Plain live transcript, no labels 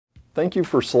Thank you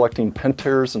for selecting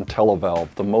Pentair's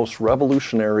IntelliValve, the most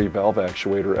revolutionary valve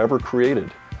actuator ever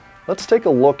created. Let's take a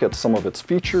look at some of its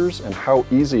features and how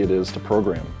easy it is to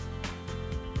program.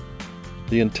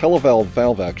 The IntelliValve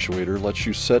Valve Actuator lets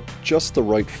you set just the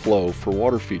right flow for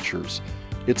water features.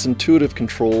 Its intuitive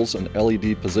controls and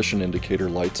LED position indicator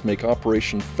lights make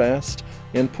operation fast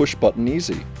and push-button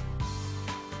easy.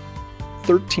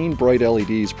 13 bright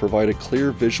LEDs provide a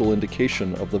clear visual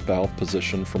indication of the valve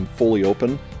position from fully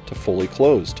open to fully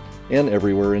closed, and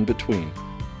everywhere in between.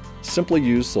 Simply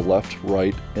use the left,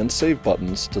 right, and save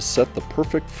buttons to set the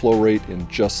perfect flow rate in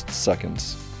just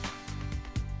seconds.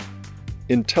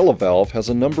 IntelliValve has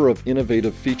a number of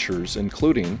innovative features,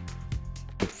 including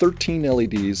 13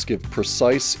 LEDs give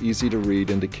precise, easy-to-read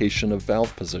indication of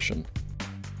valve position.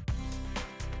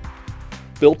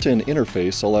 Built-in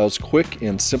interface allows quick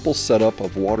and simple setup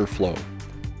of water flow.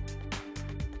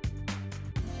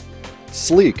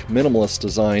 Sleek, minimalist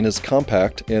design is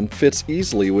compact and fits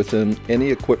easily within any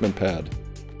equipment pad.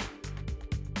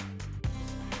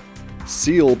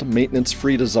 Sealed,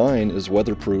 maintenance-free design is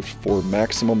weatherproof for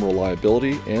maximum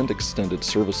reliability and extended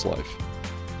service life.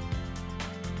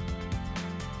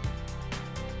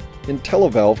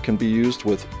 IntelliValve can be used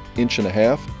with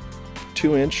 1.5",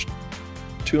 2-inch,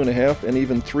 2.5", and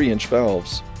even 3-inch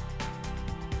valves.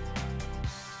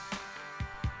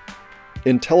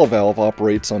 IntelliValve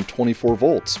operates on 24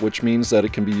 volts, which means that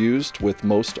it can be used with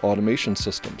most automation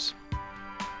systems.